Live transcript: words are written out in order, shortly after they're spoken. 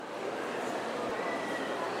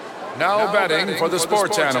Now betting for the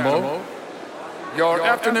sports animal, your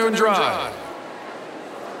afternoon drive.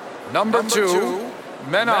 Number 2,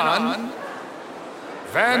 men on,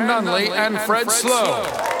 Van Nunley and Fred Slow.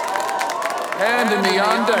 And in the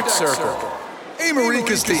on-deck circle, Amory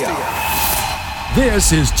Castillo.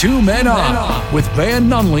 This is Two Men On with Van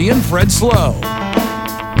Nunley and Fred Slow.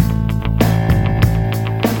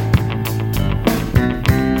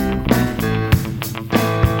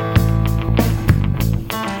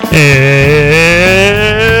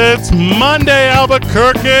 It's Monday,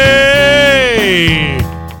 Albuquerque.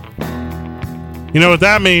 You know what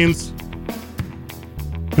that means?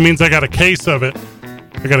 It means I got a case of it.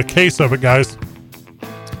 I got a case of it, guys.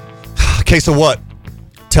 A case of what?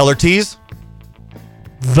 Teller teas?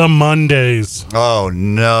 The Mondays. Oh,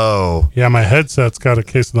 no. Yeah, my headset's got a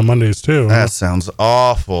case of the Mondays, too. That sounds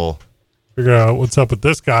awful. Figure out what's up with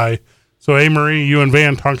this guy. So, Marie, you and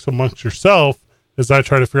Van talk amongst yourself as I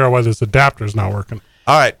try to figure out why this adapter's not working.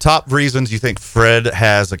 All right, top reasons you think Fred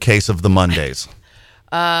has a case of the Mondays.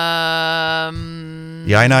 The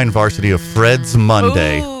I-9 varsity of Fred's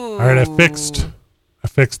Monday. All right, I fixed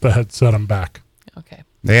the headset. I'm back. Okay.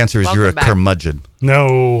 The answer is you're a back. curmudgeon.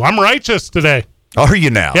 No, I'm righteous today. Are you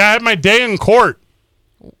now? Yeah, I had my day in court.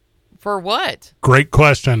 For what? Great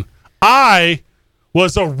question. I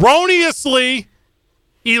was erroneously,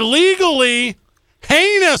 illegally,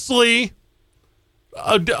 heinously,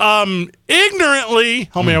 ignorantly,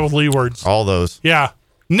 help me out with Lee words. All those. Yeah.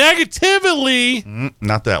 Negatively.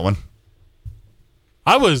 Not that one.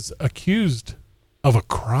 I was accused of a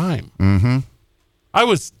crime. Mm-hmm. I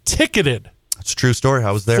was ticketed. That's a true story.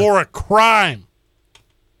 I was there. For a crime.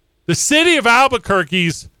 The city of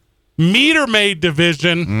Albuquerque's meter maid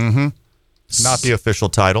division. Mm-hmm. Not the official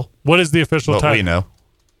title. What is the official title? But we know.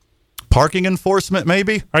 Parking enforcement,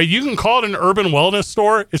 maybe? All right, you can call it an urban wellness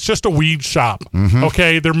store. It's just a weed shop. Mm-hmm.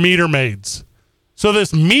 Okay, they're meter maids. So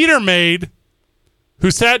this meter maid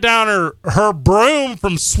who sat down her broom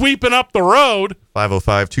from sweeping up the road.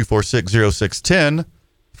 505-246-0610.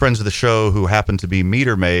 Friends of the show who happen to be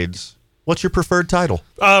meter maids. What's your preferred title?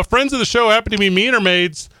 Friends of the show happen to be meter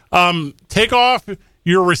maids. Take off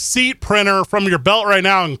your receipt printer from your belt right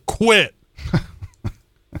now and quit.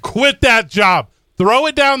 Quit that job. Throw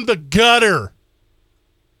it down the gutter.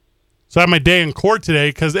 So I had my day in court today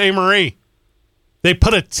because, Marie, they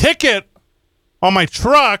put a ticket on my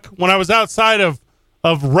truck when I was outside of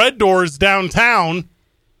Red Doors downtown.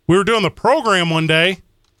 We were doing the program one day,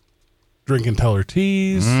 drinking Teller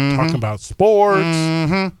teas, talking about sports,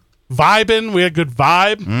 vibing. We had good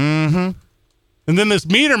vibe. Mm-hmm. And then this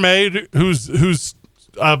meter maid who's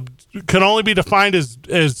can only be defined as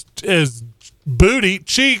booty,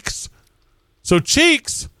 cheeks. So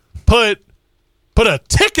Cheeks put a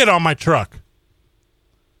ticket on my truck.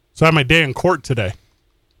 So I had my day in court today.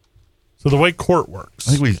 So the way court works.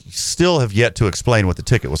 I think we still have yet to explain what the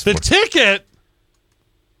ticket was for. The ticket,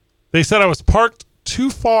 they said I was parked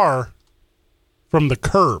too far from the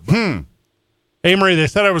curb. Amory, they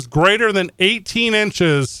said I was greater than 18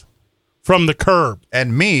 inches from the curb.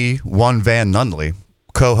 And me, one Van Nunley,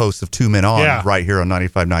 co-host of Two Men On, right here on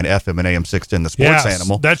 95.9 FM and AM 610, the sports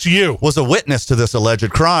animal. That's you. Was a witness to this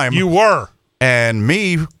alleged crime. You were. And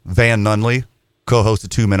me, Van Nunley, co-host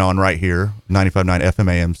of Two Men On right here, 95.9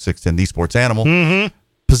 FM, AM 610, the sports animal,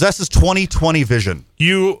 possesses 20/20 vision.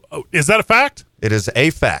 Is that a fact? It is a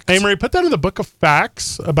fact. Hey, Marie, put that in the book of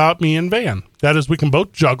facts about me and Van. That is, we can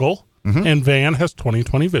both juggle, and Van has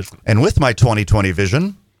 20/20 vision. And with my 20/20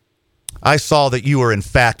 vision, I saw that you were, in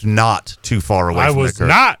fact, not too far away from the curb. I was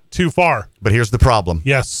not too far. But here's the problem.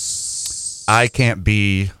 Yes. I can't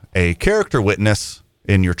be a character witness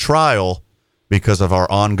in your trial because of our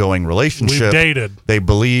ongoing relationship. We've dated. They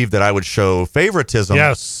believe that I would show favoritism.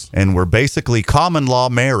 Yes. And we're basically common law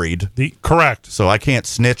married. Correct. So I can't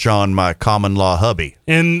snitch on my common law hubby.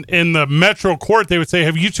 In the Metro court, they would say,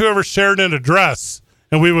 have you two ever shared an address?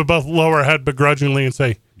 And we would both lower our head begrudgingly and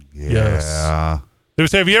say, yes. They would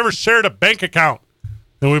say, have you ever shared a bank account?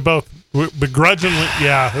 And we both begrudgingly,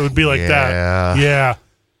 it would be like that. Yeah.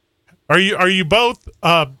 Are you both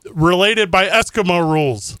related by Eskimo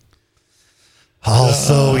rules?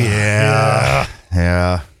 Also, yeah.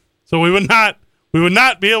 So we would not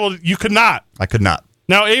be able to, you could not. I could not.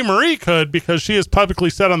 Now, Marie could, because she has publicly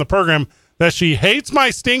said on the program that she hates my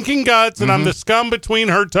stinking guts and I'm the scum between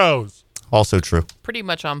her toes. Also true. Pretty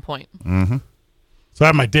much on point. Mm-hmm. So I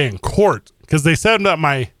had my day in court because they said that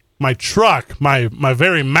my truck, my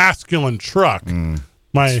very masculine truck,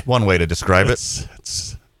 It's one way to describe it.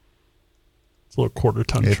 It's a little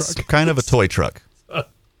quarter-ton truck. It's kind of a toy truck.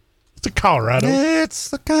 It's a Colorado.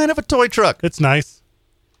 It's kind of a toy truck. It's nice.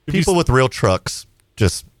 People with real trucks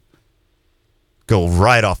just go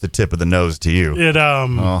right off the tip of the nose to you. It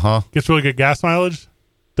gets really good gas mileage.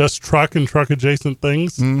 Does truck and truck adjacent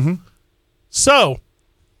things. Mm-hmm. So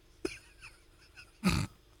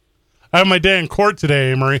I have my day in court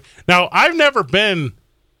today, Amory. Now, I've never been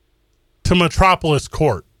to Metropolis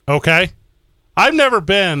Court, okay? I've never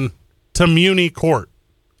been to Muni Court.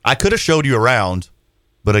 I could have showed you around,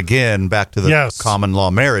 but again, back to the common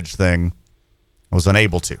law marriage thing, I was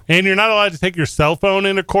unable to. And you're not allowed to take your cell phone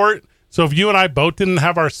into court. So if you and I both didn't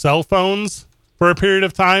have our cell phones for a period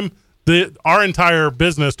of time, our entire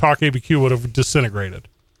business, Talk ABQ, would have disintegrated.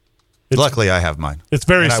 Luckily, I have mine. It's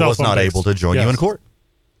very and I was not based. able to join you in court.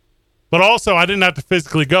 But also, I didn't have to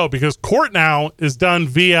physically go because court now is done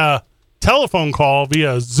via telephone call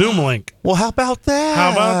via Zoom link. Well, how about that?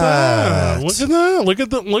 How about that? Look at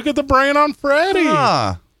that. Look at the brain on Freddie.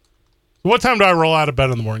 What time do I roll out of bed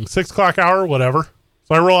in the morning? 6 o'clock hour, whatever.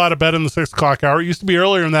 So I roll out of bed in the 6 o'clock hour. It used to be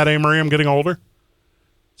earlier than that, Amory. I'm getting older.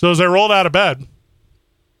 So as I rolled out of bed,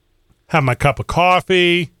 have my cup of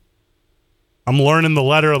coffee. I'm learning the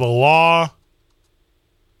letter of the law.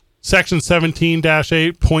 Section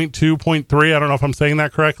 17-8.2.3. I don't know if I'm saying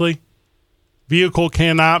that correctly. Vehicle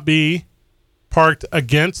cannot be parked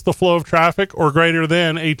against the flow of traffic or greater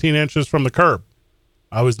than 18 inches from the curb.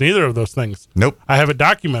 I was neither of those things. Nope. I have it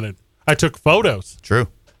documented. I took photos. True.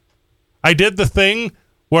 I did the thing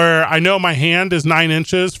where I know my hand is 9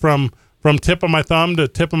 inches from tip of my thumb to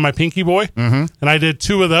tip of my pinky boy. Mm-hmm. And I did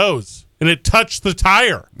 2 of those. And it touched the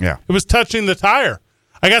tire. Yeah. It was touching the tire.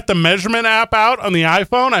 I got the measurement app out on the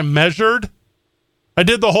iPhone. I measured. I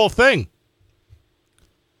did the whole thing.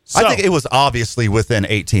 So, I think it was obviously within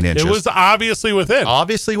 18 inches. It was obviously within.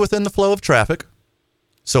 Obviously within the flow of traffic.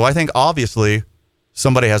 So I think obviously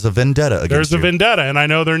somebody has a vendetta against There's you. a vendetta, and I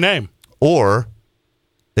know their name. Or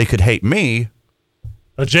they could hate me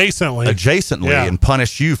adjacently yeah. and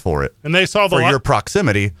punish you for it. And they saw for your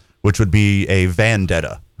proximity, which would be a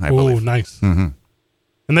vendetta, I believe. Oh, nice. Mm-hmm.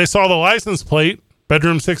 And they saw the license plate,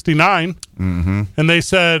 bedroom 69, mm-hmm. and they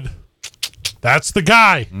said, that's the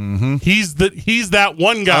guy. Mm-hmm. He's that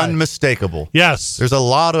one guy. Unmistakable. Yes. There's a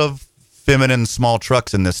lot of feminine small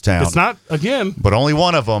trucks in this town. It's not, again. But only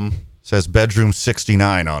one of them says bedroom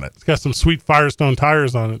 69 on it. It's got some sweet Firestone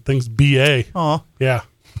tires on it. Thing's BA. Oh. Yeah.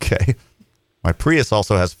 Okay. My Prius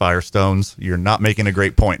also has Firestones. You're not making a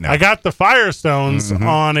great point now. I got the Firestones mm-hmm.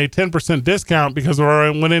 on a 10% discount because when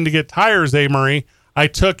I went in to get tires, Amory, I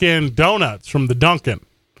took in donuts from the Dunkin'.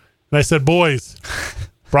 And I said, boys,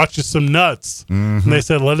 brought you some nuts. Mm-hmm. And they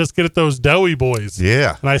said, let us get at those doughy boys.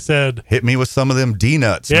 Yeah. And I said, hit me with some of them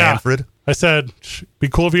D-nuts, Manfred. I said, be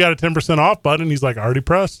cool if you got a 10% off button. He's like, already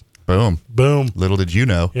pressed. Boom. Little did you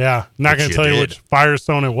know. Yeah. Not going to tell you which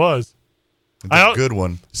Firestone it was. A good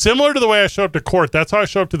one. Similar to the way I show up to court. That's how I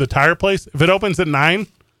show up to the tire place. If it opens at 9,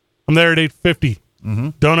 I'm there at 8:50. Mm-hmm.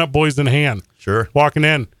 Donut boys in hand. Sure. Walking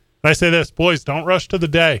in. And I say this, boys, don't rush to the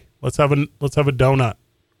day. Let's have a donut.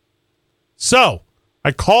 So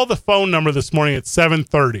I call the phone number this morning at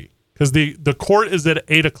 7:30 because the court is at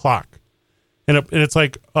 8 o'clock. And it's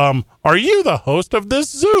like, are you the host of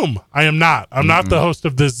this Zoom? I am not. I'm not the host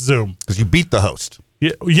of this Zoom. Because you beat the host.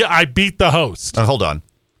 Yeah, I beat the host. Hold on.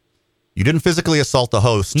 You didn't physically assault the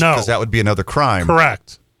host. No. Because that would be another crime.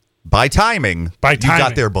 Correct. By timing. You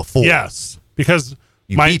got there before. Yes. Because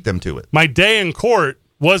you beat them to it. My day in court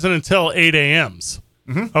wasn't until 8 a.m.s.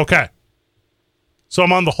 Mm-hmm. Okay. So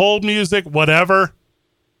I'm on the hold music, whatever.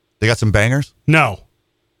 They got some bangers? No.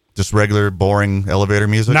 Just regular, boring elevator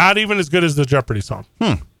music? Not even as good as the Jeopardy song.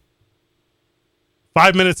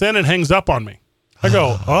 5 minutes in, it hangs up on me. I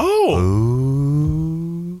go,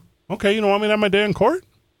 Ooh. Okay, you don't want me to have my day in court?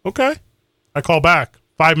 Okay. I call back.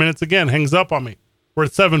 5 minutes again, hangs up on me. We're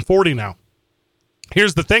at 7:40 now.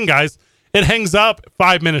 Here's the thing, guys. It hangs up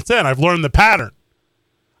 5 minutes in. I've learned the pattern.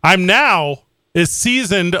 I'm now as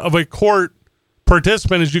seasoned of a court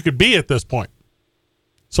participant as you could be at this point.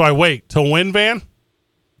 So I wait till when, Van?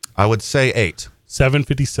 I would say 8.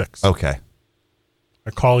 7:56. Okay. I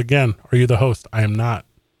call again. Are you the host? I am not.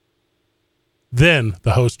 Then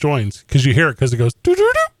the host joins because you hear it because it goes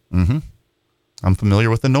doo-doo-doo. Mm-hmm. I'm familiar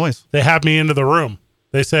with the noise. They have me into the room.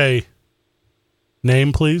 They say,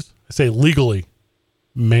 name, please. I say, legally,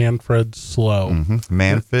 Manfred Slow. Mm-hmm.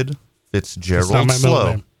 Manfred Fitzgerald That's not my middle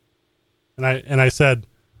Slow. name. And I said,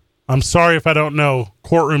 I'm sorry if I don't know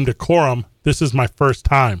courtroom decorum. This is my first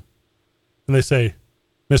time. And they say,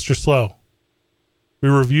 Mr. Slow, we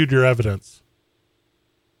reviewed your evidence.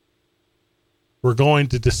 We're going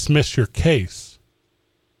to dismiss your case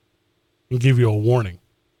and give you a warning.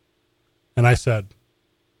 And I said,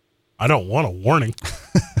 I don't want a warning.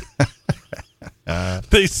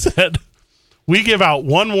 They said, we give out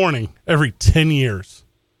one warning every 10 years.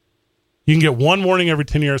 You can get one warning every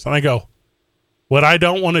 10 years. And I go, what I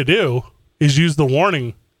don't want to do is use the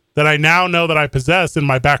warning that I now know that I possess in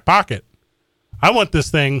my back pocket. I want this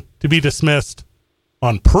thing to be dismissed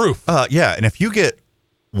on proof. Yeah, and if you get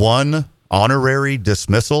one honorary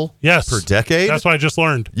dismissal per decade, that's what I just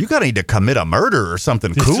learned. You got to need to commit a murder or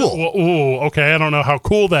something cool. Ooh, okay, I don't know how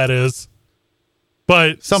cool that is,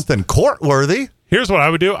 but something court-worthy. Here's what I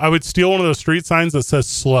would do. I would steal one of those street signs that says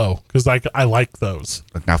slow, because I like those.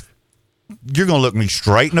 Now, you're going to look me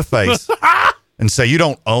straight in the face and say you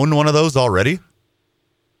don't own one of those already?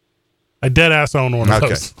 I dead ass own one of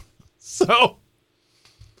those. So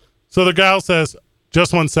the gal says,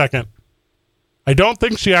 just 1 second. I don't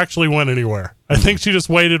think she actually went anywhere. I think she just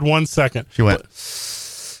waited 1 second. She went.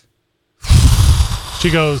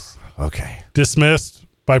 She goes, okay. Dismissed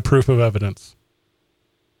by proof of evidence.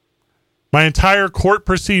 My entire court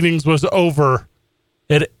proceedings was over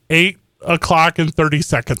at 8:00 and 30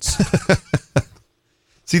 seconds.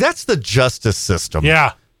 See, that's the justice system.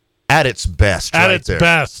 Yeah. At its best. At its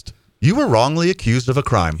best. You were wrongly accused of a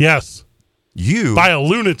crime. Yes. By a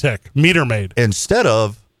lunatic, meter maid. Instead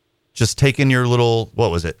of just taking your little,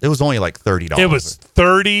 what was it? It was only like $30. It was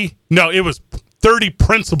 30. No, it was 30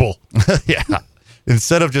 principal. Yeah.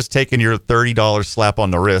 Instead of just taking your $30 slap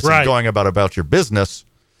on the wrist and going about your business,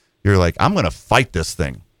 you're like, I'm going to fight this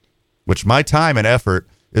thing, which my time and effort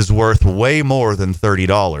is worth way more than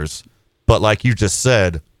 $30. But like you just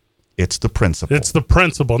said, it's the principle. It's the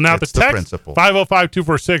principle. Now, the text,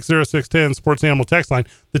 505-246-0610, Sports Animal text line,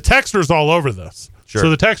 the texter's all over this. Sure.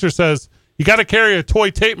 So the texter says, you got to carry a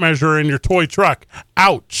toy tape measure in your toy truck.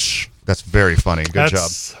 Ouch. That's very funny. Good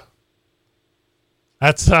job.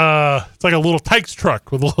 That's it's like a little Tykes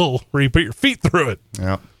truck with a little where you put your feet through it.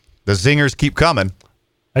 Yeah. The zingers keep coming.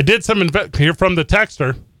 I did some here from the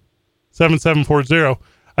texter 7740.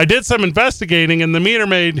 I did some investigating, and the meter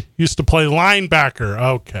maid used to play linebacker.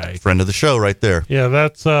 Okay, friend of the show, right there. Yeah,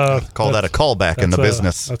 that's call that a callback in the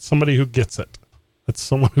business. That's somebody who gets it. That's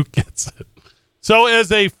someone who gets it. So,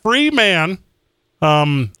 as a free man,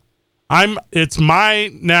 it's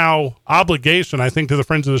my now obligation, I think, to the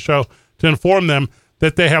friends of the show to inform them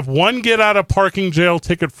that they have one get out of parking jail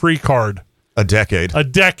ticket free card. A decade.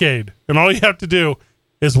 And all you have to do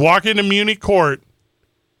is walk into Muni Court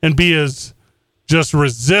and be as just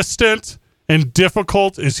resistant and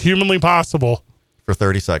difficult as humanly possible. For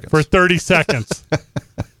 30 seconds.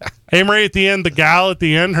 Hey, Marie, at the end, the gal at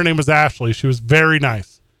the end, her name was Ashley. She was very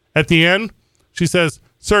nice. At the end, she says,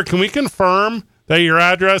 sir, can we confirm that your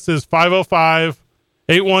address is 505-812?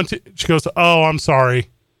 She goes, oh, I'm sorry.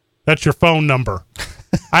 That's your phone number.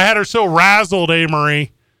 I had her so razzled,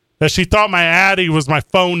 Marie, that she thought my Addy was my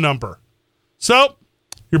phone number. So,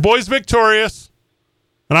 your boy's victorious,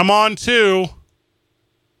 and I'm on to,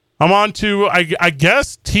 I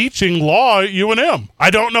guess, teaching law at UNM.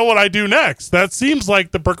 I don't know what I do next. That seems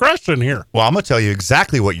like the progression here. Well, I'm going to tell you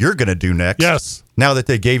exactly what you're going to do next. Yes. Now that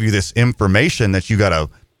they gave you this information that you got to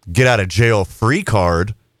get out of jail free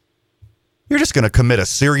card, you're just going to commit a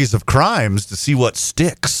series of crimes to see what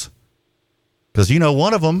sticks. Because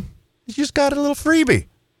one of them, you just got a little freebie.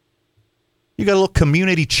 You got a little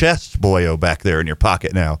community chest boyo back there in your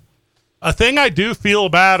pocket now. A thing I do feel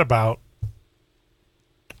bad about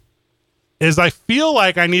is I feel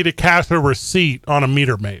like I need to cash a receipt on a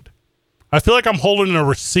meter maid. I feel like I'm holding a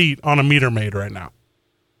receipt on a meter maid right now.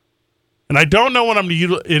 And I don't know what I'm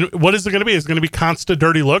going to what is it going to be? Is it going to be constant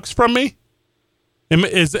dirty looks from me? Am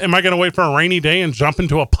I going to wait for a rainy day and jump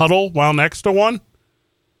into a puddle while next to one?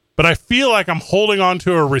 But I feel like I'm holding on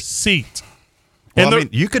to a receipt. Well,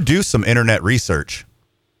 you could do some internet research.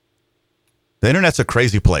 The internet's a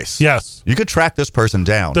crazy place. Yes. You could track this person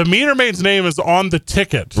down. The meter maid's name is on the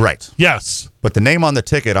ticket. Right. Yes. But the name on the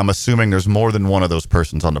ticket, I'm assuming there's more than one of those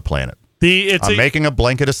persons on the planet. I'm making a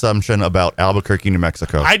blanket assumption about Albuquerque, New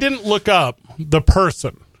Mexico. I didn't look up the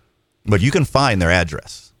person. But you can find their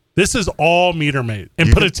address. This is all meter maid.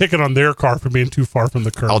 And put a ticket on their car for being too far from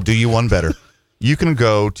the curb. I'll do you one better. You can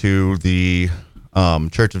go to the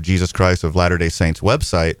Church of Jesus Christ of Latter-day Saints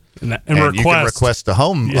website and you can request a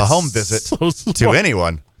home visit to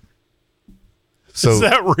anyone. So is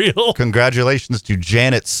that real? Congratulations to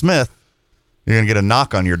Janet Smith. You're going to get a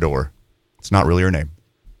knock on your door. It's not really her name.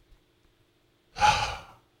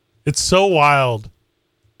 It's so wild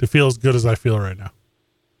to feel as good as I feel right now.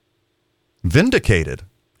 Vindicated.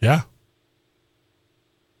 Yeah.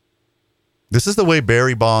 This is the way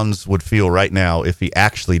Barry Bonds would feel right now if he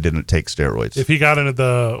actually didn't take steroids. If he got into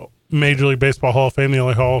the Major League Baseball Hall of Fame, the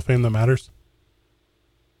only Hall of Fame that matters.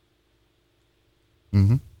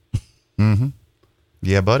 Mm-hmm. Mm-hmm.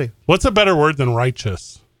 Yeah, buddy. What's a better word than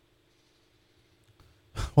righteous?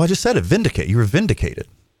 Well, I just said it. Vindicate. You were vindicated.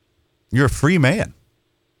 You're a free man.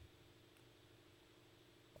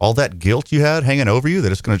 All that guilt you had hanging over you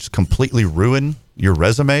that it's going to just completely ruin your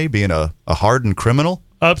resume, being a hardened criminal.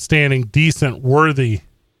 Upstanding, decent, worthy,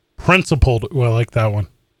 principled. Well, I like that one.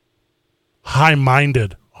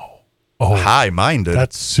 High-minded. Oh, High-minded.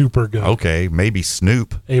 that's super good. Okay, maybe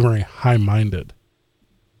Snoop. Amory, high-minded.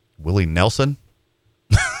 Willie Nelson.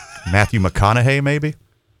 Matthew McConaughey, maybe.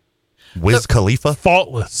 Wiz Khalifa.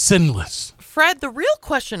 Faultless, sinless, Fred, the real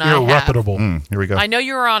question I have. irreputable. Here we go. I know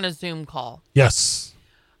you were on a Zoom call. Yes.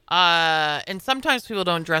 And sometimes people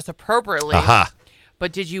don't dress appropriately. Aha.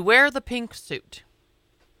 But did you wear the pink suit?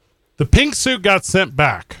 The pink suit got sent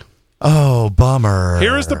back. Oh, bummer.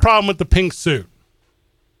 Here's the problem with the pink suit.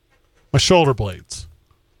 My shoulder blades.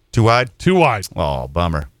 Too wide? Too wide. Oh,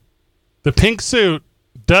 bummer. The pink suit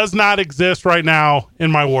does not exist right now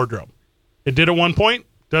in my wardrobe. It did at one point.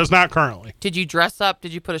 Does not currently. Did you dress up?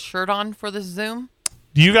 Did you put a shirt on for this Zoom?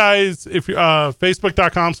 Do you guys, if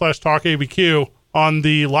facebook.com/talkabq, on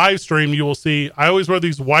the live stream, you will see I always wear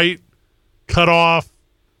these white cut off,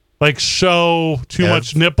 like show too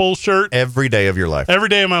much nipple shirt. Every day of your life. Every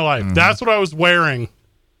day of my life. That's what I was wearing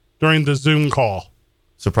during the Zoom call.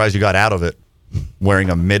 Surprised you got out of it wearing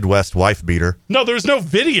a Midwest wife beater. No, there was no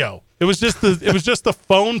video. It was just the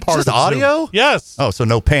phone part. Just of Zoom. audio? Yes. Oh, so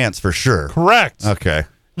no pants for sure. Correct. Okay.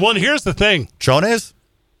 Well, and here's the thing. Chones?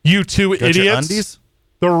 You two Got your idiots. undies?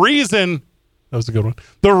 The reason that was a good one.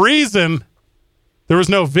 The reason there was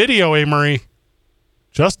no video, Amory,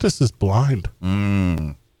 justice is blind.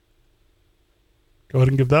 Go ahead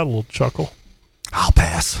and give that a little chuckle. I'll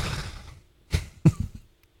pass.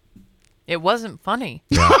 It wasn't funny.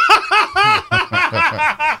 I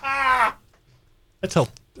tell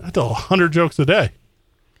 100 jokes a day.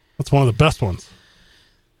 That's one of the best ones.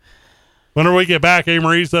 Whenever we get back,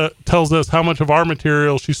 Amory tells us how much of our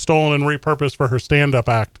material she's stolen and repurposed for her stand-up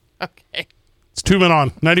act. Okay. It's 2 Men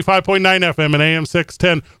On, 95.9 FM and AM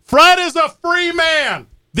 610. Fred is a free man.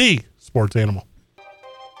 The sports animal.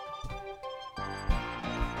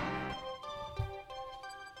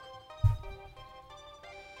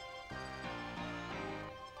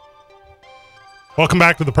 Welcome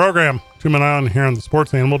back to the program. 2 Men On here on the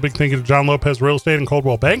Sports Animal. Big thank you to John Lopez Real Estate and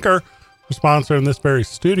Coldwell Banker for sponsoring this very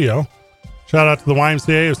studio. Shout out to the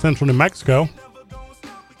YMCA of Central New Mexico.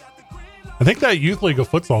 I think that youth league of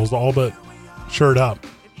futsal is all but shirt up.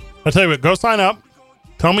 I tell you what, go sign up.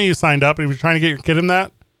 Tell me you signed up. If you're trying to get your kid in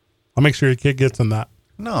that, I'll make sure your kid gets in that.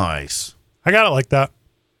 Nice. I got it like that.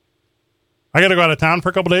 I got to go out of town for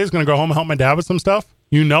a couple days. Going to go home and help my dad with some stuff.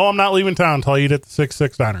 You know I'm not leaving town until I eat at the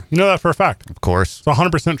 6-6 diner. You know that for a fact. Of course. It's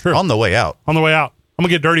 100% true. On the way out. On the way out. I'm going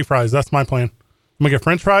to get dirty fries. That's my plan. I'm going to get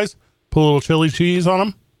French fries, put a little chili cheese on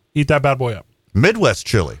them, eat that bad boy up. Midwest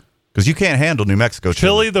chili. Because you can't handle New Mexico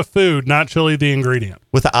chili. Chili the food, not chili the ingredient.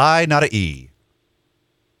 With an I, not an E.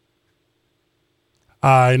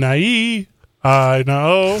 I know. I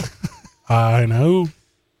know. I know.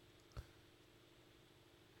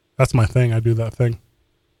 That's my thing. I do that thing.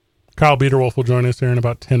 Kyle Biederwolf will join us here in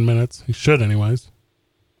about 10 minutes. He should anyways.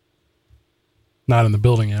 Not in the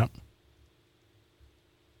building yet.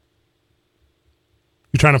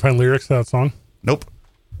 You trying to find lyrics to that song? Nope.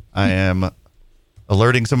 I am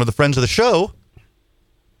alerting some of the friends of the show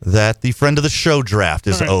that the friend of the show draft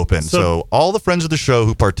is All right. open. So all the friends of the show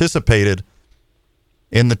who participated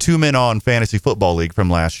in the 2 Men On Fantasy Football League from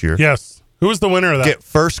last year Yes. Who was the winner of that? get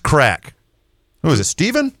first crack. Who was it,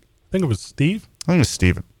 Steven? I think it was Steve. I think it was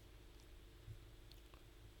Steven.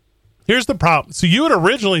 Here's the problem. So you had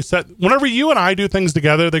originally said, whenever you and I do things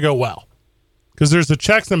together, they go well. Because there's a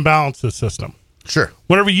checks and balances system. Sure.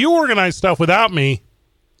 Whenever you organize stuff without me,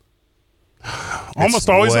 almost It's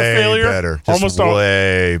always a way failure. Better. Just Almost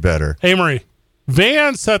way better. Hey, Marie,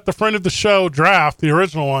 Van set the friend of the show draft, the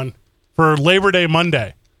original one, for Labor Day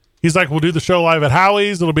Monday. He's like, we'll do the show live at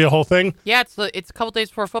Howie's. It'll be a whole thing. Yeah, it's a couple days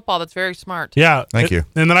before football. That's very smart. Yeah. Thank you.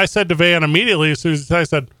 And then I said to Van immediately, as soon as I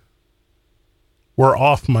said, we're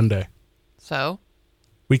off Monday. So?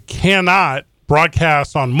 We cannot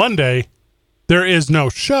broadcast on Monday. There is no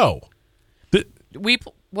show.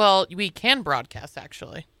 We can broadcast,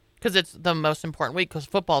 actually, because it's the most important week because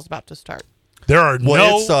football's about to start. There are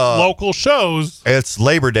Well, no local shows. It's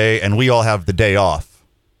Labor Day, and we all have the day off.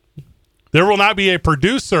 There will not be a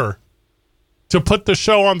producer to put the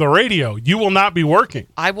show on the radio. You will not be working.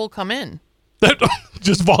 I will come in.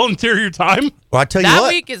 Just volunteer your time. Well, I tell you That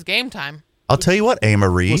what. week is game time. I'll tell you what,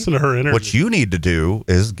 A-Marie. Listen to her interview. What you need to do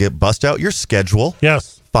is bust out your schedule.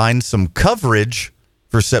 Yes. Find some coverage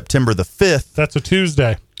for September the 5th. That's a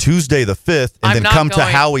Tuesday The 5th, and I'm then not come to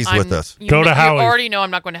going. Howie's with us. Go to You Howie's. already know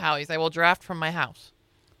I'm not going to Howie's. I will draft from my house.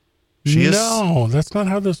 No, that's not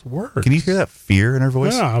how this works. Can you hear that fear in her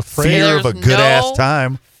voice? Yeah, afraid. Fear of a There's good-ass no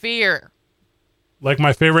time. Fear. Like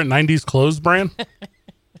my favorite 90s clothes brand?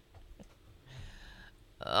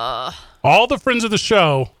 All the friends of the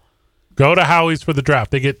show go to Howie's for the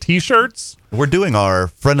draft. They get T-shirts. We're doing our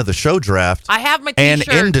friend of the show draft I have my and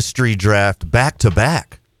T-shirt. industry draft back to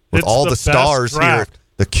back with It's all the the best stars here draft. at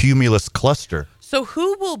the Cumulus Cluster. So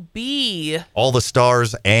who will be? All the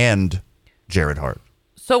stars and Jared Hart.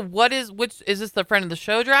 So what is which? Is this the friend of the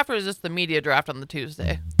show draft or is this the media draft on the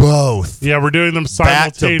Tuesday? Both. Yeah, we're doing them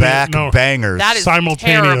Back to simultaneous. back No, bangers. That is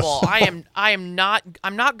Simultaneous. terrible. I'm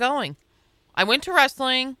not going. I went to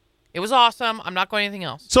wrestling. It was awesome. I'm not going anything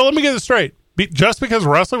else. So let me get this straight. Just because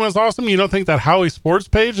wrestling was awesome, you don't think that Howie Sports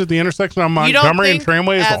page at the intersection of You don't Montgomery and think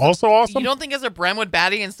Tramway is as- also awesome? You don't think as a Brentwood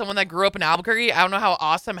baddie and someone that grew up in Albuquerque, I don't know how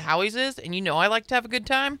awesome Howie's is, and you know I like to have a good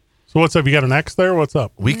time? So what's up? You got an X there? What's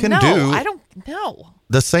up? We can no, do I don't know.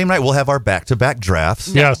 the same night. We'll have our back-to-back drafts.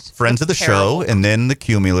 Yes. Friends of the Terrible. show, and then the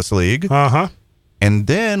Cumulus League. Uh-huh. And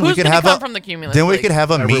then Who's we could gonna have come a from the Cumulus then we League? could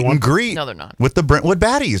have a meet Everyone. and greet. No, they're not. With the Brentwood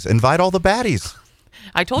baddies. Invite all the baddies.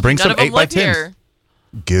 I told Bring you none some of them 8 by live 10s. here.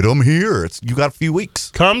 Get them here. You got a few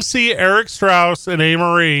weeks. Come see Eric Strauss and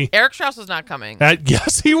A-Marie. Eric Strauss is not coming.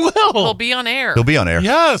 Yes, he will. He'll be on air. He'll be on air.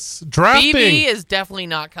 Yes, drafting. BB is definitely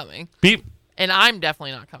not coming, Beep. and I'm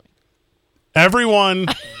definitely not coming. Everyone.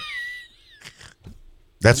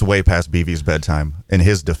 That's way past BV's bedtime in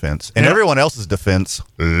his defense. In Yeah. everyone else's defense,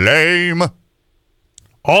 lame.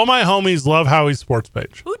 All my homies love Howie's Sports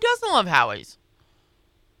page. Who doesn't love Howie's?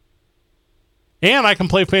 And I can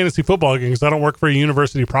play fantasy football games. I don't work for a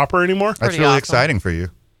university proper anymore. That's Pretty really awesome. exciting for you.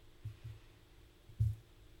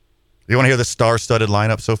 You want to hear the star-studded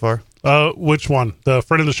lineup so far? Which one? The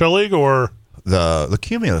friend of the show league or? The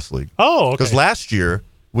Cumulus League. Oh, okay. Because last year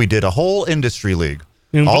we did a whole industry league.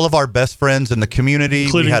 Mhm. All of our best friends in the community,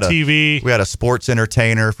 Including we had TV. We had a sports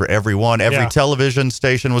entertainer for everyone. Every Yeah. television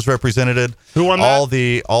station was represented. Who won all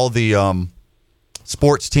that? All the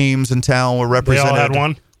sports teams in town were represented. had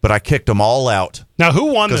one? But I kicked them all out Now, who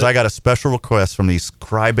won because this? I got a special request from these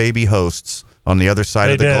crybaby hosts on the other side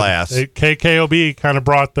They of the did. glass. KKOB kind of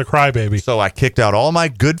brought the crybaby. So I kicked out all my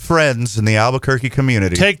good friends in the Albuquerque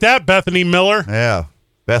community. Take that, Bethany Miller. Yeah.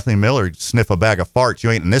 Bethany Miller, sniff a bag of farts. You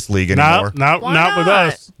ain't in this league anymore. Not Why not with not?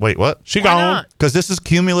 us. Wait, what? She Why gone. not? Because this is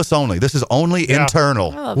Cumulus only. This is only Yeah.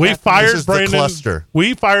 internal. I love We Bethany. fired This is the Brandon. cluster.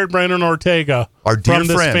 We fired Brandon Ortega Our dear from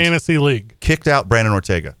this friend. fantasy league. Kicked out Brandon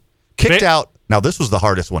Ortega. Kicked Ba- out. Now, this was the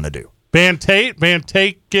hardest one to do. Van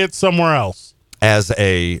Tate gets somewhere else. As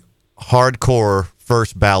a hardcore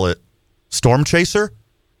first ballot storm chaser,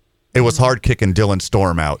 it was hard kicking Dylan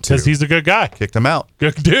Storm out, too. Because he's a good guy. Kicked him out.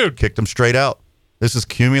 Good dude. Kicked him straight out. This is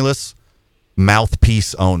Cumulus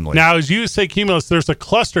mouthpiece only. Now, as you say, Cumulus, there's a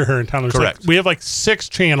cluster here in town. There's Correct. we have like 6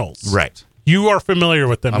 channels. Right. You are familiar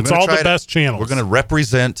with them. I'm It's gonna all the try to- best channels. We're going to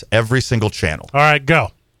represent every single channel. All right,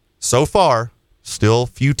 go. So far, still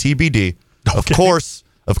few TBD. Okay.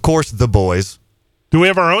 Of course, the boys. Do we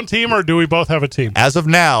have our own team or do we both have a team? As of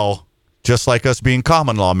now, just like us being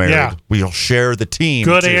common law married, Yeah. we'll share the team.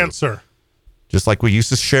 Good too. answer. Just like we used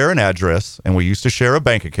to share an address and we used to share a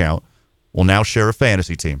bank account, we'll now share a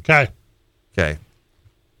fantasy team. Okay. Okay.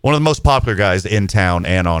 One of the most popular guys in town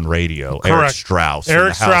and on radio, Eric Correct. Strauss. in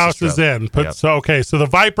Eric the House of Strauss is in. Yep. So the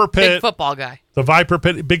Viper Big Pit, football guy. big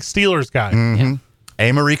Steelers guy. Mm-hmm.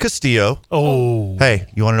 A-Marie Castillo. Oh, Hey,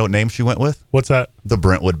 you want to know what name she went with? what's that? The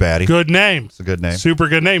Brentwood Baddie. Good name. It's a good name. Super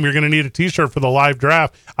good name. You're going to need a T-shirt for the live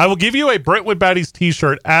draft. I will give you a Brentwood Baddies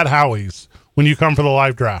T-shirt at Howie's when you come for the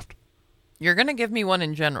live draft. You're gonna give me one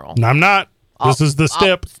in general. And I'm not. This is the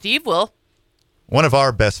stip. Steve will. One of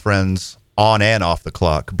our best friends on and off the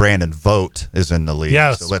clock, Brandon Vogt, is in the league.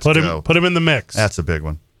 Yes, So let's put go. him in the mix. That's a big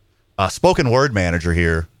one. Spoken word manager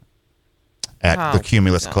here at Oh, the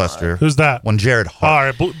Cumulus God. Cluster. Who's that? One Jared All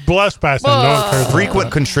Hart. right, blessed by him. No one cares about Frequent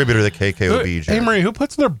that. contributor to the KKOB. Hey, Jared. Marie, who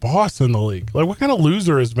puts their boss in the league? Like, what kind of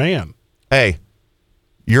loser is Van? Hey,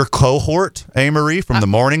 your cohort, A-Marie, from the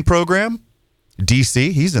morning program,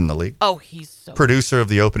 DC, he's in the league. Oh, he's so Producer of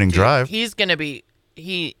the opening Dude, drive. He's gonna be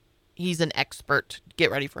he's an expert. Get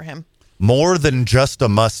ready for him. More than just a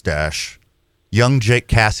mustache, young Jake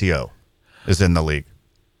Cassio is in the league.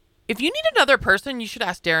 If you need another person, you should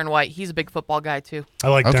ask Darren White. He's a big football guy too. I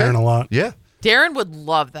like Okay. Darren a lot. Yeah. Darren would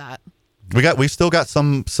love that. We've still got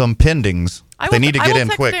some pendings. They need to I get will in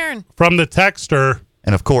text quick. Darren. From the texter,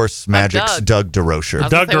 And of course, Magic's Doug DeRocher. I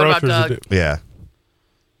was Doug gonna say, what about DeRocher's a Doug? dude. Yeah.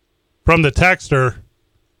 From the texter,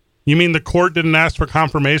 You mean the court didn't ask for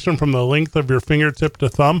confirmation from the length of your fingertip to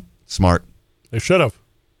thumb? Smart. They should have.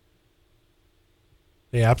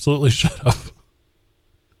 They absolutely should have.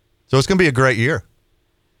 So it's going to be a great year.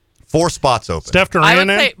 4 spots open. Steph Duran I would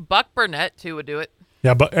in? say Buck Burnett, too, would do it.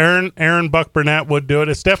 Yeah, but Aaron Buck Burnett would do it.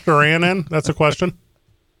 Is Steph Duran in? That's a question.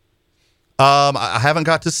 I haven't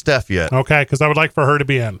got to Steph yet. Okay, because I would like for her to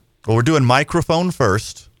be in. Well, we're doing microphone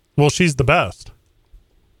first. Well, she's the best.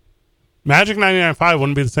 Magic 99.5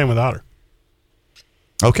 wouldn't be the same without her.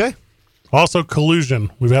 Okay. Also,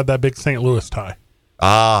 collusion. We've had that big St. Louis tie.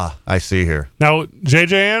 Ah, I see here. Now,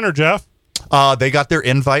 JJ in or Jeff? They got their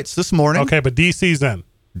invites this morning. Okay, but DC's in.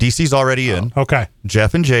 DC's already in. Okay.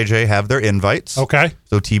 Jeff and JJ have their invites. Okay.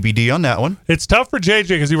 So TBD on that one. It's tough for JJ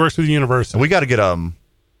because he works with the university. We got to get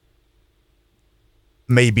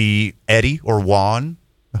maybe Eddie or Juan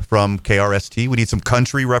from KRST. We need some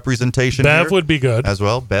country representation. Bev here would be good as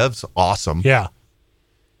well. Bev's awesome. Yeah.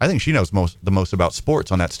 I think she knows the most about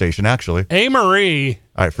sports on that station, actually. A. Marie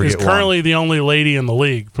is currently the only lady in the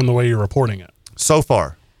league from the way you're reporting it. So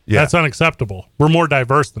far. Yeah. That's unacceptable. We're more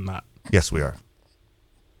diverse than that. Yes, we are.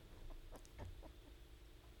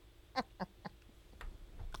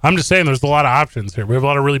 I'm just saying there's a lot of options here. We have a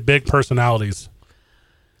lot of really big personalities.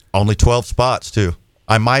 Only 12 spots, too.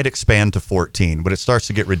 I might expand to 14, but it starts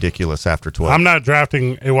to get ridiculous after 12. I'm not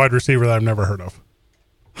drafting a wide receiver that I've never heard of.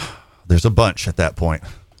 There's a bunch at that point.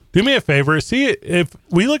 Do me a favor. See if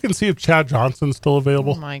we look and see if Chad Johnson's still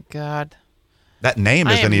available. Oh, my God. That name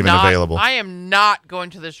isn't even available. I am not going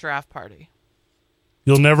to this draft party.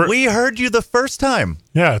 You'll never. We heard you the first time.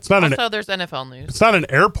 Yeah, it's not Also, there's NFL news. It's not an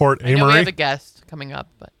airport, I know we Amory. have a guest coming up,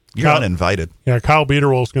 but You're uninvited. Yeah, Kyle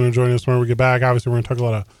Beaterwolf's going to join us when we get back. Obviously, we're going to talk a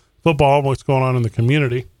lot of football, what's going on in the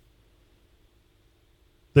community.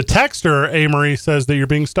 The texter, Amory, says that you're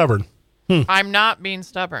being stubborn. I'm not being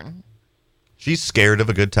stubborn. She's scared of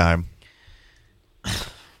a good time.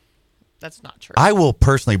 That's not true. I will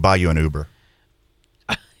personally buy you an Uber.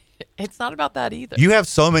 It's not about that either. You have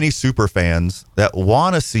so many super fans that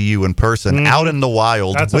want to see you in person out in the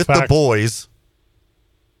wild That's a with the fact. boys.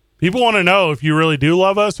 People want to know if you really do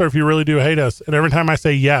love us or if you really do hate us. And every time I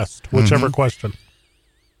say yes to whichever question.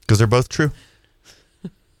 Because they're both true.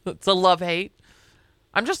 It's a love-hate.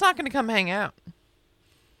 I'm just not going to come hang out.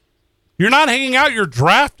 You're not hanging out, you're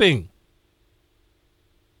drafting.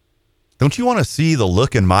 Don't you want to see the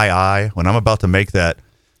look in my eye when I'm about to make that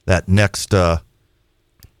next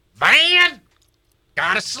Van,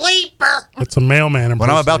 got a sleeper. It's a mailman.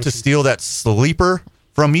 when I'm about to impersonation. steal that sleeper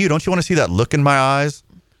from you? Don't you want to see that look in my eyes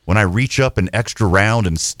when I reach up an extra round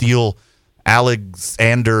and steal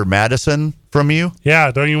Alexander Madison from you?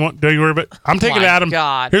 Yeah, don't you worry about I'm taking My Adam.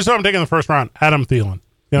 God. Here's what I'm taking in the first round. Adam Thielen.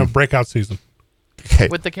 Breakout season. Okay.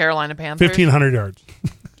 With the Carolina Panthers. 1,500 yards.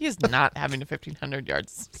 He's not having a 1,500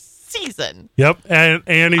 yards season. Yep. And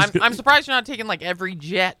he's I'm surprised you're not taking like every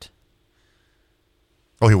jet.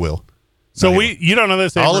 Oh, he will. so No, you don't know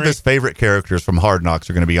this. All of Amory. his favorite characters from Hard Knocks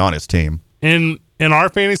are going to be on his team. in our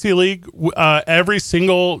fantasy league, every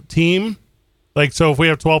single team, like, so if we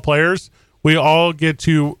have 12 players, we all get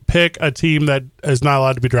to pick a team that is not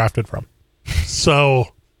allowed to be drafted from. So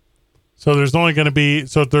there's only going to be,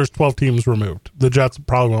 so there's 12 teams removed. The Jets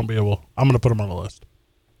probably won't be able, I'm going to put them on the list.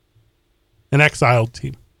 An exiled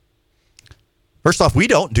team. First off, we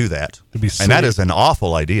don't do that. It'd be And that sweet. is an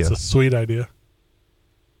awful idea. It's a sweet idea.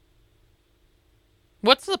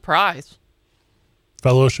 What's the prize?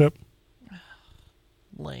 Fellowship.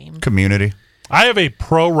 Lame. Community. I have a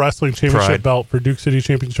pro wrestling championship Pride. belt for Duke City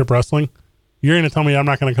Championship Wrestling. You're going to tell me I'm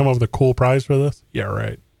not going to come up with a cool prize for this? Yeah,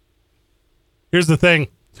 right. Here's the thing.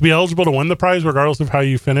 To be eligible to win the prize, regardless of how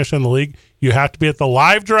you finish in the league, you have to be at the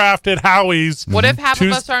live draft at Howie's. What if half of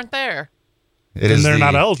Tues- us aren't there? It And is they're the,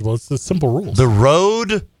 not eligible. It's the simple rules. the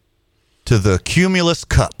road to the Cumulus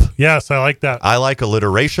Cup. Yes, I like that. I like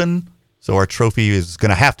alliteration, so our trophy is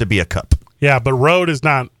going to have to be a cup. Yeah, but road is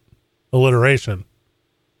not alliteration.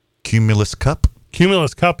 Cumulus Cup?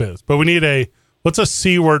 Cumulus Cup is. But we need what's a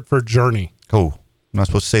C word for journey? Oh, I'm not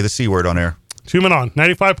supposed to say the C word on air. 2 Men On,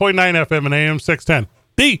 95.9 FM and AM 610.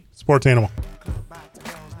 The Sports Animal.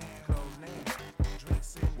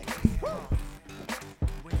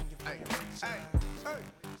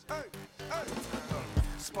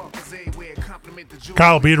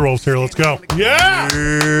 Kyle Beaterwolf's here. Let's go. Yeah!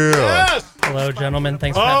 Yes! Hello, gentlemen.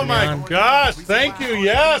 Thanks for Oh having me my on. gosh. Thank you.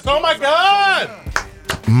 Yes. Oh my God.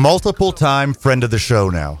 Multiple time friend of the show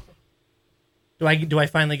now. Do I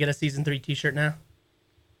finally get a season 3 T-shirt now?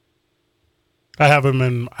 I have them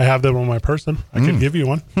on my person. I could give you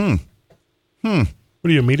one. What are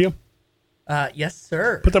you, medium? Yes,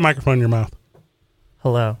 sir. Put that microphone in your mouth.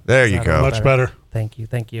 Hello. There you Is that go. Much better. Thank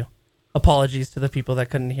you. Apologies to the people that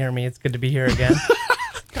couldn't hear me. It's good to be here again.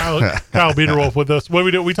 Kyle Beaterwolf with us. What are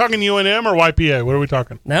we doing? We talking UNM or YPA? What are we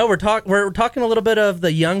talking? No, we're talking a little bit of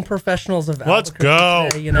the young professionals of Let's Albuquerque go.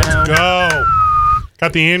 today, Let's go.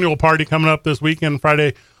 Got the annual party coming up this weekend,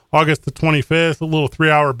 Friday, August the 25th. A little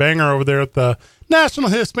 3-hour banger over there at the National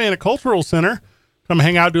Hispanic Cultural Center. Come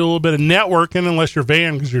hang out, do a little bit of networking, unless you're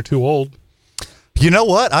Van because you're too old. You know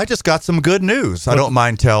what? I just got some good news. I don't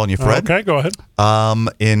mind telling you, Fred. Okay, go ahead.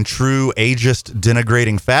 In true ageist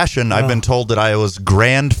denigrating fashion, I've been told that I was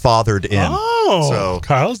grandfathered in. Oh, So-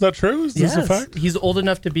 Kyle, is that true? Is this a Yes, fact? he's old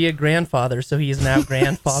enough to be a grandfather, so he is now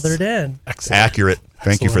grandfathered in. Accurate.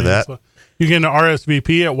 Thank you for that. You can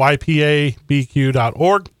RSVP at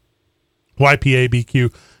ypabq.org.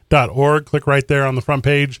 ypabq.org. Click right there on the front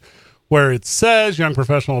page where it says Young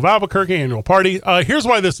Professional of Albuquerque Annual Party. Here's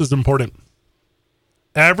why this is important.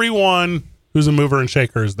 Everyone who's a mover and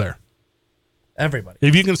shaker is there. Everybody.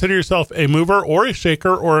 If you consider yourself a mover or a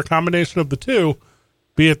shaker or a combination of the two,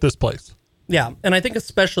 be at this place. Yeah, and I think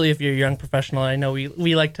especially if you're a young professional, I know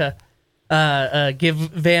we like to give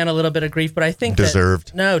Van a little bit of grief, but I think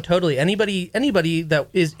Deserved. No, totally. Anybody that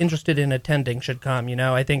is interested in attending should come.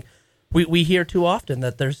 I think we hear too often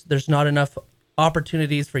that there's not enough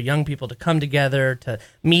opportunities for young people to come together to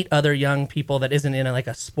meet other young people that isn't in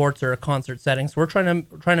a sports or a concert setting. So we're trying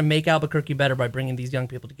to make Albuquerque better by bringing these young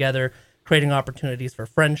people together, creating opportunities for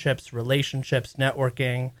friendships, relationships,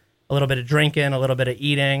 networking, a little bit of drinking, a little bit of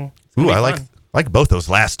eating. Ooh, I like both those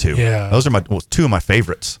last two. Yeah. Those are two of my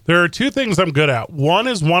favorites. There are two things I'm good at. One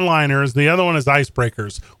is one-liners. The other one is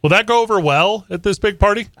icebreakers. Will that go over well at this big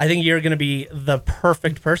party? I think you're going to be the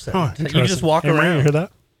perfect person. Oh, You just walk Hey, Maria, around. you hear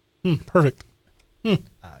that? Perfect.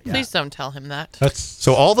 Please don't tell him that. That's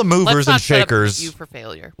So all the movers Let's not and set up shakers, you for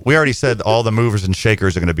failure. we already said all the movers and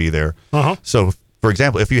shakers are going to be there. Uh-huh. So, for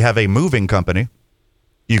example, if you have a moving company,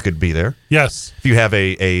 you could be there. yes. If you have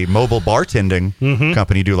a mobile bartending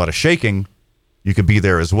company, you do a lot of shaking, you could be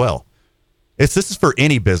there as well. This is for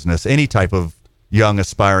any business, any type of young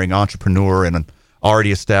aspiring entrepreneur and an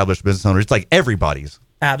already established business owner. It's like everybody's.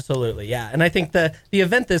 Absolutely, yeah. And I think the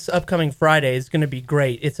event this upcoming Friday is going to be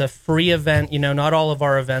great. It's a free event. Not all of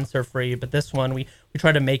our events are free, but this one we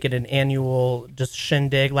try to make it an annual just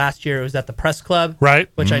shindig. Last year it was at the Press Club, Right.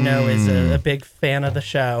 which I know is a big fan of the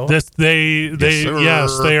show. They sir.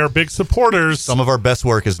 yes, they are big supporters, Some of our best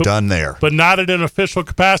work is done there. but not at an official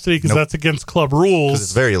capacity because Nope. that's against club 'Cause rules.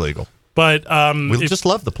 it's very illegal. But We just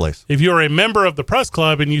love the place. if you're a member of the press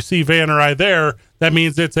club and you see Van or I there, that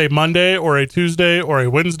means it's a Monday or a Tuesday or a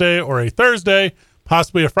Wednesday or a Thursday,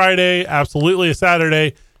 possibly a Friday, absolutely a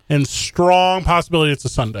Saturday, and strong possibility it's a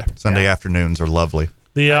Sunday. Sunday afternoons are lovely.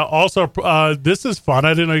 The also this is fun. I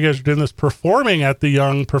didn't know you guys were doing this. Performing at the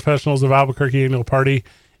Young Professionals of Albuquerque Annual Party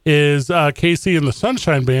is Casey and the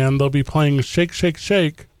Sunshine Band. They'll be playing Shake, Shake,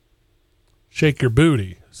 Shake, Shake Your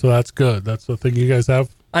Booty. So that's good. That's the thing you guys have.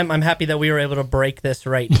 I'm happy that we were able to break this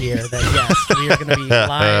right here. That yes, we are going to be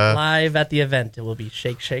live at the event. It will be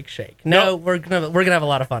Shake, Shake, Shake. No, we're gonna have a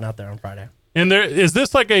lot of fun out there on Friday. And there is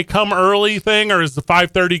this like a come early thing, or is the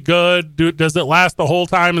 5:30 good? Does it last the whole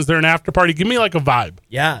time? Is there an after party? Give me like a vibe.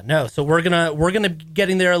 Yeah, no. So we're gonna be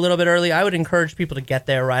getting there a little bit early. I would encourage people to get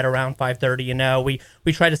there right around 5:30.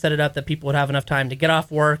 We try to set it up that people would have enough time to get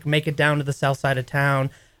off work, make it down to the south side of town.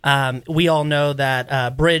 We all know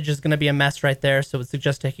that bridge is going to be a mess right there, so would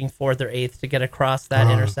suggest taking 4th or 8th to get across that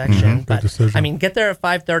intersection. Good But decision. I mean, get there at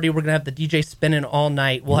 5:30. We're going to have the DJ spinning all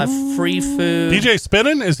night. We'll have free food. DJ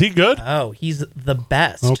Spinning, is he good? Oh, he's the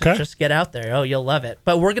best. Okay. Just get out there. Oh, you'll love it.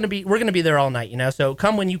 But we're gonna be there all night, So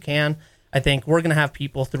come when you can. I think we're gonna have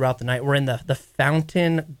people throughout the night. We're in the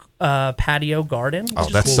Fountain patio garden. Oh, which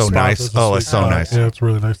is that's Cool so spot. nice. That's a Oh, sweet it's so spot. nice. Yeah, it's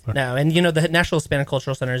really nice there. No, and the National Hispanic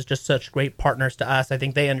Cultural Center is just such great partners to us. I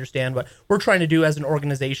think they understand what we're trying to do as an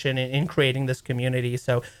organization in creating this community.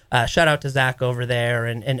 So shout out to Zach over there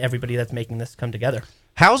and everybody that's making this come together.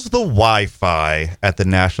 How's the Wi-Fi at the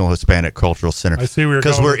National Hispanic Cultural Center? I see where you're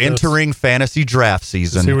Because going we're with this. entering fantasy draft I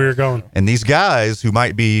season. see where you're going. And these guys who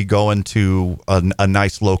might be going to a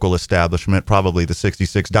nice local establishment, probably the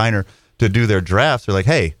 66 Diner, to do their drafts, are like,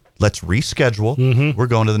 hey, let's reschedule. We're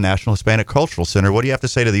going to the National Hispanic Cultural Center. What do you have to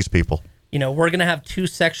say to these people? We're going to have 2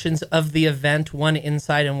 sections of the event, one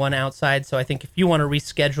inside and one outside. So I think if you want to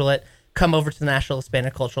reschedule it, come over to the National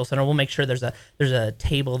Hispanic Cultural Center. We'll make sure there's a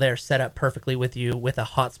table there set up perfectly with you with a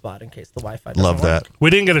hotspot in case the Wi-Fi doesn't Love work. that. We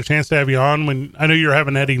didn't get a chance to have you on when I know you were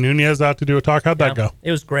having Eddie Nunez out to do a talk. How'd that go?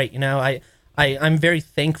 It was great. I'm very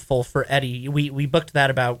thankful for Eddie. We booked that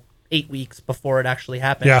about 8 weeks before it actually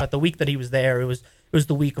happened. Yeah. But the week that he was there, it was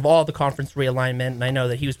the week of all the conference realignment, and I know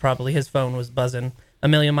that his phone was buzzing a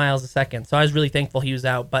million miles a second. So I was really thankful he was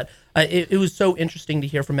out. But it was so interesting to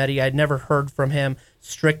hear from Eddie. I'd never heard from him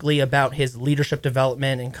strictly about his leadership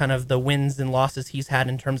development and kind of the wins and losses he's had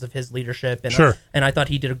in terms of his leadership. And, Sure. And I thought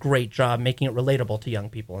he did a great job making it relatable to young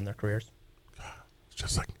people in their careers. It's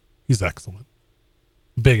just like, he's excellent.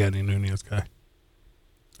 Big Eddie Nunez guy.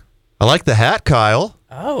 I like the hat, Kyle.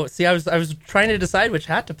 Oh, see, I was trying to decide which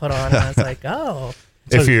hat to put on, and I was like, oh.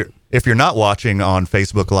 If you're not watching on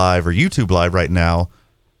Facebook Live or YouTube Live right now,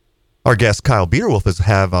 our guest Kyle Bierwolf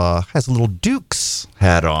has a little Dukes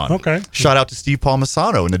hat on. Okay. Shout out to Steve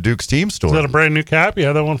Palmisano in the Dukes team store. Is that a brand new cap? You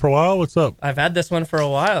had that one for a while? What's up? I've had this one for a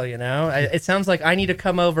while, you know. It sounds like I need to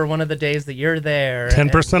come over one of the days that you're there.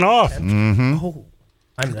 10% off. Oh,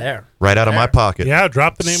 I'm there. Right out of my pocket. Yeah,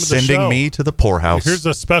 drop the name of the show. Sending me to the poorhouse. Here's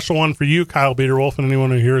a special one for you, Kyle Bierwolf, and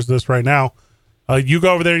anyone who hears this right now. You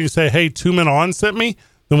go over there and you say, hey, 2 Men On sent me,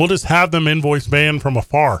 then we'll just have them invoice Van from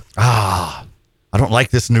afar. I don't like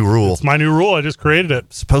this new rule. It's my new rule. I just created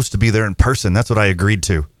it. Supposed to be there in person. That's what I agreed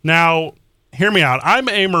to. Now, hear me out. I'm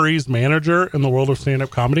A. Marie's manager in the world of stand-up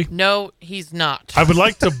comedy. No, he's not. I would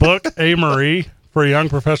like to book A. Marie for a Young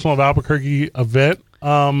Professional of Albuquerque event.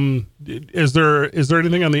 Is there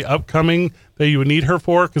anything on the upcoming that you would need her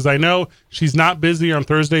for? Because I know she's not busy on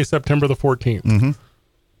Thursday, September the 14th. Mm-hmm.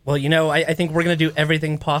 Well, you know, I think we're going to do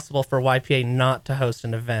everything possible for YPA not to host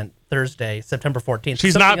an event Thursday, September 14th.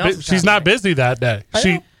 She's not busy that day.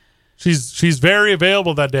 She's very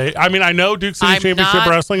available that day. I mean, I know Duke City I'm Championship not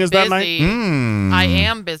Wrestling is that night. I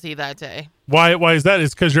am busy that day. Why is that?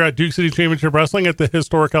 It's because you're at Duke City Championship Wrestling at the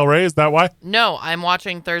historic El Rey. Is that why? No, I'm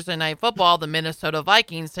watching Thursday Night Football. The Minnesota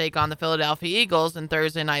Vikings take on the Philadelphia Eagles in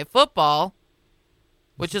Thursday Night Football,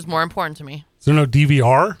 which is more important to me. Is there no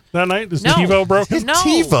DVR that night? Is No. TiVo broken? No.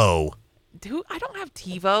 TiVo. Dude, I don't have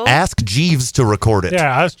TiVo. Ask Jeeves to record it.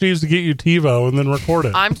 Yeah, ask Jeeves to get you TiVo and then record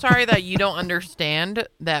it. I'm sorry that you don't understand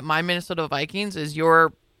that my Minnesota Vikings is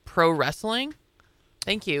your pro wrestling.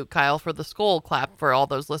 Thank you, Kyle, for the skull clap for all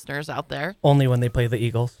those listeners out there. Only when they play the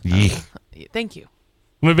Eagles. Thank you.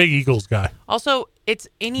 I'm a big Eagles guy. Also, it's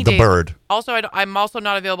any The day. bird. Also, I'm also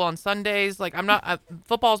not available on Sundays. Like, I'm not.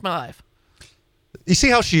 Football's my life. You see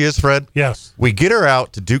how she is, Fred? Yes. We get her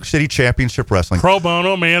out to Duke City Championship Wrestling. Pro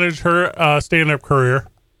bono, manage her stand-up career.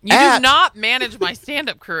 You do not manage my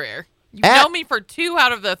stand-up career. You know me for 2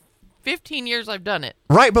 out of the 15 years I've done it.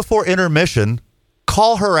 Right before intermission,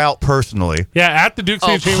 call her out personally. Yeah, at the Duke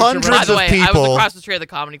City Championship hundreds By the of way, I was people- across the street of the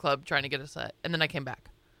comedy club trying to get a set, and then I came back.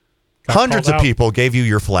 Hundreds called of out. people gave you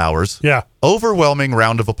your flowers. Yeah. Overwhelming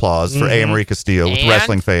round of applause for Anne Marie Castillo with And?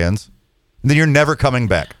 wrestling fans. And then you're never coming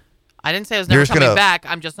back. I didn't say I was You're never just coming gonna- back.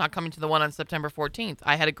 I'm just not coming to the one on September 14th.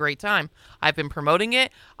 I had a great time. I've been promoting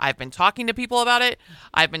it. I've been talking to people about it.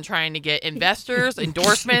 I've been trying to get investors,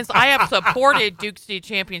 endorsements. I have supported Duke City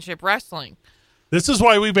Championship Wrestling. This is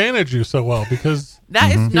why we manage you so well, because That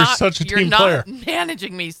is You're not. such a you're team not player.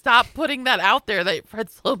 managing me. Stop putting that out there that Fred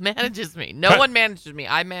Slow manages me. No one manages me.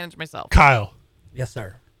 I manage myself. Kyle, Yes,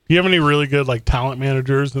 sir. do you have any really good like talent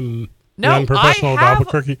managers and No, Young Professional of I have.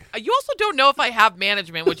 Albuquerque? You also don't know if I have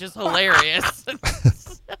management, which is hilarious.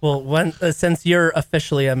 Well, since you're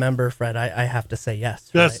officially a member, Fred, I have to say yes.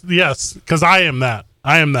 Yes, right? yes, because I am that.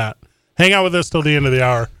 I am that. Hang out with us till the end of the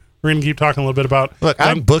hour. We're going to keep talking a little bit about Look,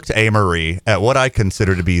 I booked A. Marie at what I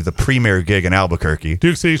consider to be the premier gig in Albuquerque.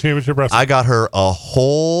 Duke City Championship Wrestling. I got her a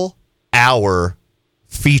whole hour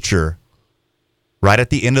feature right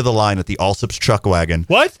at the end of the line at the Allsup's Chuck Wagon.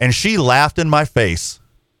 What? And she laughed in my face.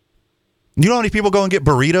 You know how many people go and get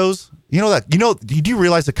burritos? You know that? Do you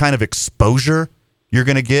realize the kind of exposure you're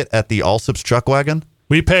going to get at the Allsup's Chuck Wagon?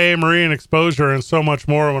 We pay Marine exposure and so much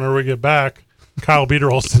more whenever we get back. Kyle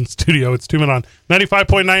Biederholz in studio. It's 2 Men On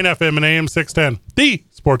 95.9 FM and AM 610. The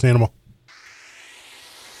Sports Animal.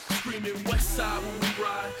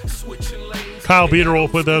 Kyle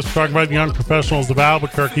Biederholz with us talking about Young Professionals of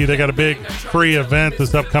Albuquerque. They got a big free event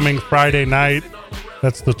this upcoming Friday night.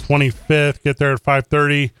 That's the 25th. Get there at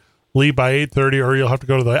 5:30. Leave by 8:30, or you'll have to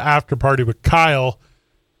go to the after party with Kyle.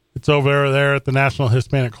 It's over there at the National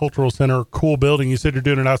Hispanic Cultural Center. Cool building. You said you're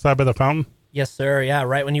doing it outside by the fountain? Yes, sir. Yeah,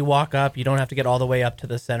 right when you walk up, you don't have to get all the way up to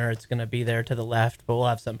the center. It's going to be there to the left, but we'll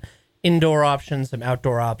have some indoor options, some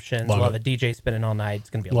outdoor options. Love we'll have it. a DJ spinning all night. It's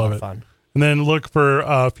going to be a Love lot of it. fun. And then look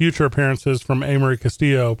for future appearances from Amory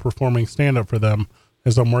Castillo performing stand-up for them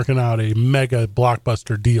as I'm working out a mega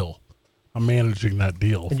blockbuster deal. I'm managing that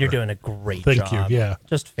deal. And you're doing a great Thank job. you, yeah.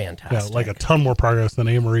 Just Yeah, fantastic. like a ton more progress than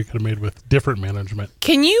Amory could have made with different management.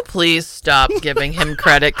 Can you please stop giving him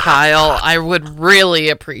credit, Kyle? I would really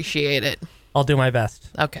appreciate it. I'll do my best.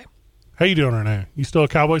 Okay. How you doing right now? You still a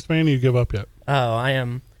Cowboys fan? Or you give up yet? Oh,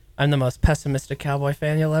 I'm the most pessimistic Cowboy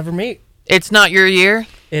fan you'll ever meet. It's not your year?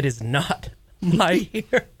 It is not my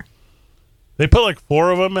year. They put like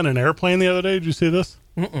 4 of them in an airplane the other day. Did you see this?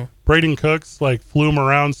 Braden Cooks like flew them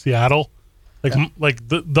around Seattle, like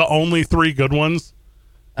the only 3 good ones.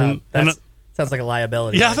 Sounds like a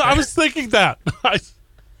liability. Yeah, right I there. was thinking that.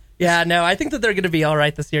 Yeah, no, I think that they're going to be all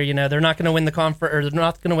right this year. You know, they're not going to win the conference, or they're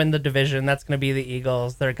not going to win the division. That's going to be the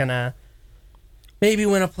Eagles. They're going to maybe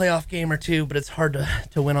win a playoff game or 2, but it's hard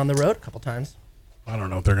to win on the road a couple times. I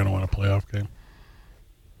don't know if they're going to win a playoff game.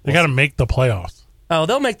 They got to make the playoffs. Oh,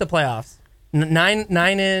 they'll make the playoffs. 9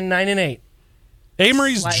 and 8.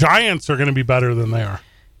 Amory's Giants are going to be better than they are.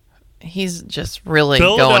 He's just really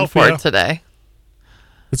going for it today.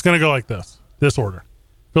 It's going to go like this order.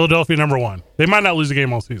 Philadelphia, number 1. They might not lose a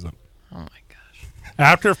game all season. Oh, my gosh.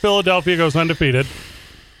 After Philadelphia goes undefeated,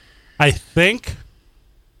 I think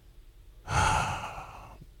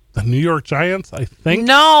the New York Giants,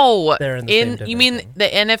 No. They're in the same division. You mean the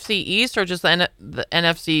NFC East or just the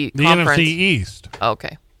NFC The conference? NFC East.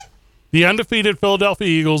 Okay. The undefeated Philadelphia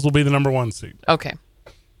Eagles will be the number 1 seed. Okay.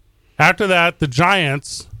 After that, the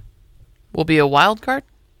Giants Will be a wild card?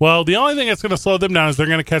 Well, the only thing that's going to slow them down is they're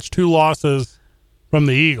going to catch 2 losses from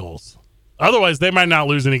the Eagles. Otherwise, they might not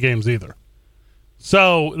lose any games either.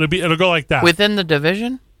 So it'll go like that. Within the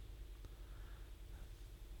division?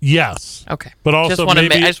 Yes. Okay. But also I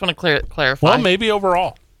maybe, just want to clarify. well, maybe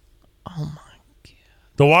overall. Oh, my God.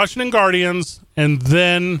 The Washington Guardians, and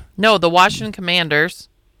then No, the Washington Commanders.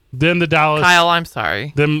 the Dallas. Kyle, I'm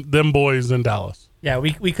sorry. Them boys in Dallas. Yeah,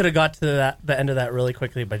 we could have got to the end of that really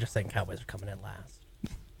quickly by just saying Cowboys are coming in last.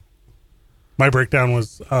 My breakdown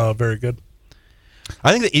was very good.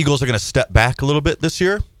 I think the Eagles are going to step back a little bit this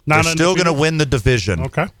year. Not They're still going to undefeated? win the division.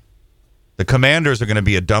 Okay. The Commanders are going to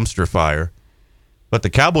be a dumpster fire. But the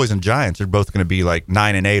Cowboys and Giants are both going to be like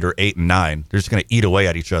 9 and 8 or 8 and 9. They're just going to eat away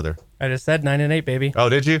at each other. I just said 9 and 8, baby. Oh,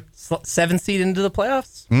 did you? 7 seed into the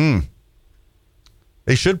playoffs.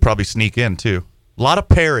 They should probably sneak in, too. A lot of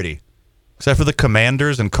parity. Except for the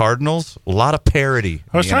Commanders and Cardinals, a lot of parity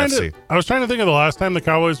I was in the trying NFC. to think of the last time the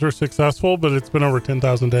Cowboys were successful, but it's been over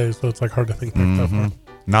 10,000 days, so it's like hard to think back that far.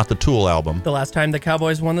 Not the Tool album. The last time the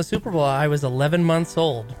Cowboys won the Super Bowl, I was 11 months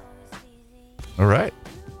old. All right.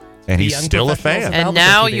 And he's young still a professionals fan. of And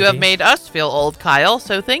now Albuquerque, you have baby. made us feel old, Kyle,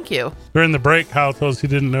 so thank you. During the break, Kyle told us he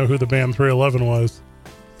didn't know who the band 311 was,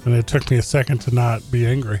 and it took me a second to not be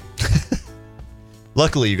angry.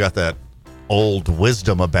 Luckily, you got that old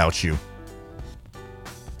wisdom about you.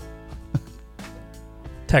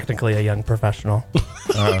 Technically a young professional.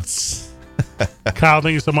 Kyle,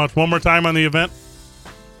 thank you so much. One more time on the event.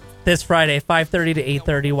 This Friday, 5:30 to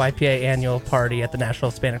 8:30, YPA annual party at the National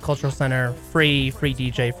Hispanic Cultural Center. Free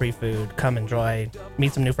DJ, free food. Come enjoy.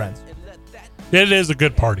 Meet some new friends. It is a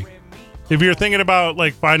good party. If you're thinking about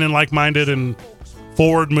like finding like-minded and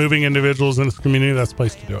forward-moving individuals in this community, that's the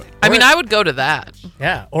place to do it. I mean, I would go to that.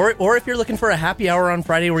 Yeah, or if you're looking for a happy hour on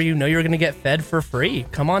Friday where you know you're going to get fed for free,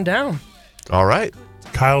 come on down. All right.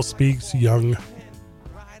 Kyle speaks young.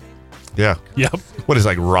 Yeah. Yep. What is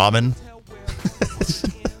like ramen?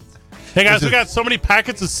 Hey guys, we got so many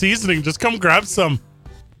packets of seasoning. Just come grab some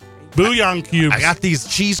bouillon cubes. I got these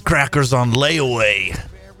cheese crackers on layaway.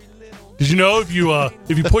 Did you know if you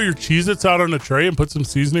put your Cheez-Its out on a tray and put some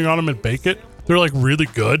seasoning on them and bake it, they're like really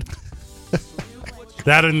good?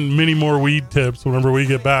 That and many more weed tips whenever we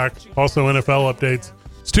get back. Also NFL updates.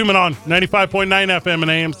 It's 2 Men On, 95.9 FM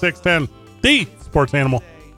and AM 610. The Sports Animal.